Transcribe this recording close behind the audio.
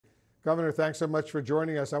Governor, thanks so much for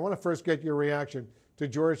joining us. I want to first get your reaction to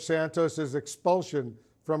George Santos's expulsion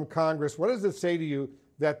from Congress. What does it say to you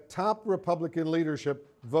that top Republican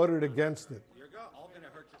leadership voted against it?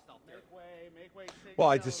 Well,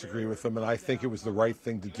 I disagree with him, and I think it was the right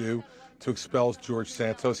thing to do to expel George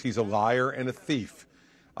Santos. He's a liar and a thief.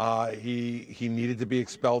 He needed to be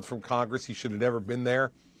expelled from Congress. He should have never been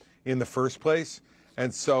there in the first place.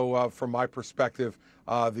 And so from my perspective,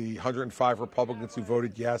 the 105 Republicans who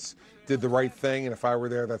voted yes did the right thing. And if I were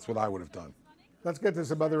there, that's what I would have done. Let's get to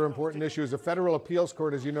some other important issues. A federal appeals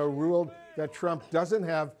court, as you know, ruled that Trump doesn't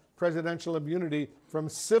have presidential immunity from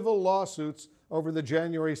civil lawsuits over the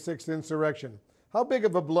January 6th insurrection. How big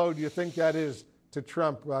of a blow do you think that is to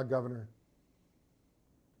Trump, Governor?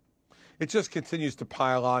 It just continues to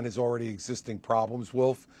pile on his already existing problems,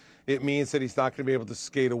 Wolf. It means that he's not going to be able to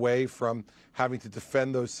skate away from having to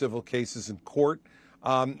defend those civil cases in court.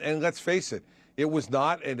 And let's face it, it was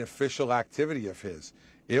not an official activity of his.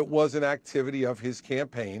 It was an activity of his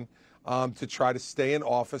campaign to try to stay in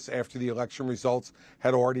office after the election results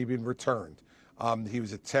had already been returned. He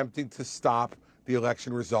was attempting to stop the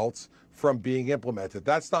election results from being implemented.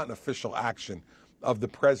 That's not an official action of the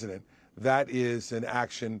president. That is an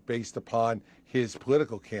action based upon his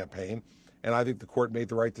political campaign, and I think the court made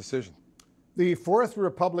the right decision. The fourth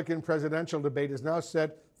Republican presidential debate is now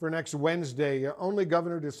set for next Wednesday. Only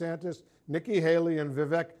Governor DeSantis, Nikki Haley, and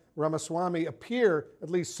Vivek Ramaswamy appear, at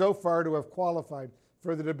least so far, to have qualified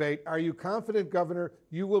for the debate. Are you confident, Governor,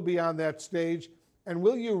 you will be on that stage? And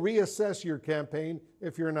will you reassess your campaign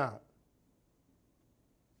if you're not?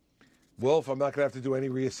 Wolf, I'm not going to have to do any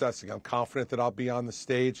reassessing. I'm confident that I'll be on the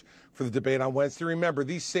stage for the debate on Wednesday. Remember,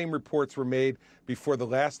 these same reports were made before the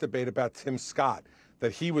last debate about Tim Scott,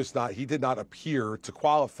 that he did not appear to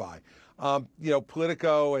qualify.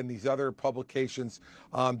 Politico and these other publications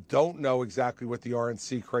don't know exactly what the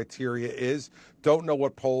RNC criteria is, don't know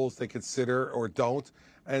what polls they consider or don't.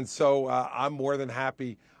 And so I'm more than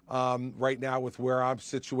happy right now with where I'm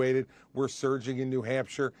situated. We're surging in New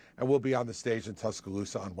Hampshire, and we'll be on the stage in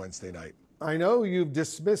Tuscaloosa on Wednesday night. I know you've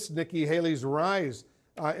dismissed Nikki Haley's rise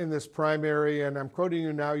in this primary, and I'm quoting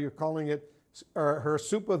you now. You're calling it her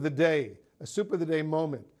soup of the day, a soup of the day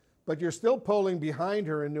moment. But you're still polling behind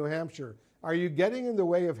her in New Hampshire. Are you getting in the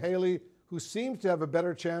way of Haley, who seems to have a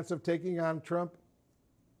better chance of taking on Trump?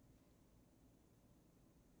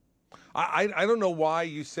 I don't know why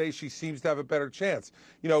you say she seems to have a better chance.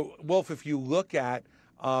 You know, Wolf, if you look at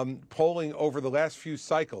polling over the last few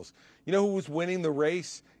cycles, you know who was winning the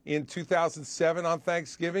race in 2007 on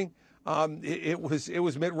Thanksgiving? It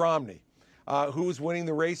was Mitt Romney. Who was winning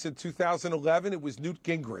the race in 2011? It was Newt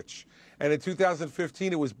Gingrich. And in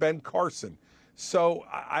 2015, it was Ben Carson. So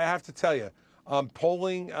I have to tell you,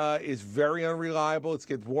 polling is very unreliable. It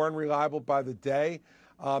gets more unreliable by the day.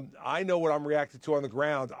 I know what I'm reacting to on the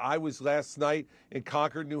ground. I was last night in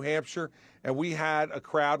Concord, New Hampshire, and we had a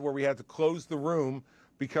crowd where we had to close the room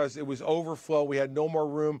because it was overflow. We had no more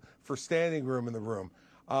room for standing room in the room.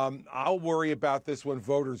 I'll worry about this when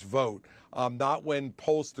voters vote, not when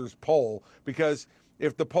pollsters poll, because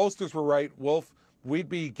if the pollsters were right, Wolf, we'd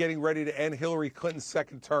be getting ready to end Hillary Clinton's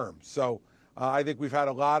second term. So I think we've had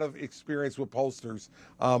a lot of experience with pollsters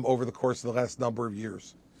over the course of the last number of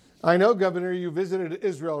years. I know, Governor, you visited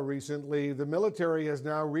Israel recently. The military has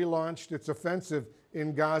now relaunched its offensive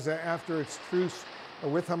in Gaza after its truce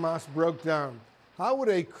with Hamas broke down. How would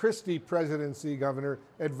a Christie presidency, Governor,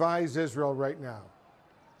 advise Israel right now?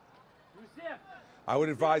 I would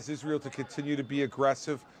advise Israel to continue to be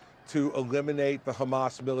aggressive to eliminate the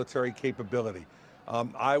Hamas military capability.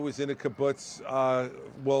 I was in a kibbutz,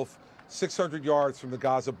 Wolf, 600 yards from the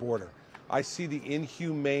Gaza border. I see the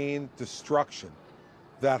inhumane destruction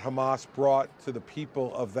that Hamas brought to the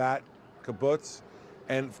people of that kibbutz.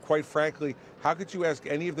 And quite frankly, how could you ask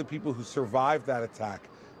any of the people who survived that attack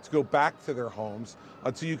to go back to their homes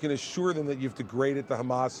until you can assure them that you've degraded the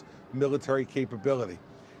Hamas military capability?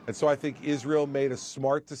 And so I think Israel made a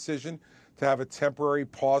smart decision to have a temporary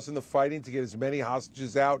pause in the fighting to get as many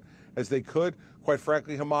hostages out as they could. Quite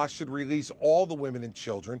frankly, Hamas should release all the women and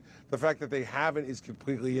children. The fact that they haven't is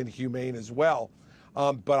completely inhumane as well.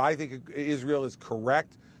 But I think Israel is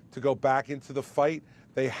correct to go back into the fight.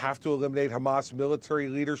 They have to eliminate Hamas military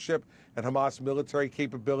leadership and Hamas military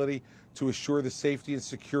capability to assure the safety and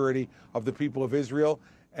security of the people of Israel.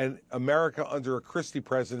 And America, under a Christie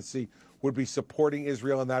presidency, would be supporting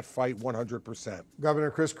Israel in that fight 100%.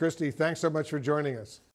 Governor Chris Christie, thanks so much for joining us.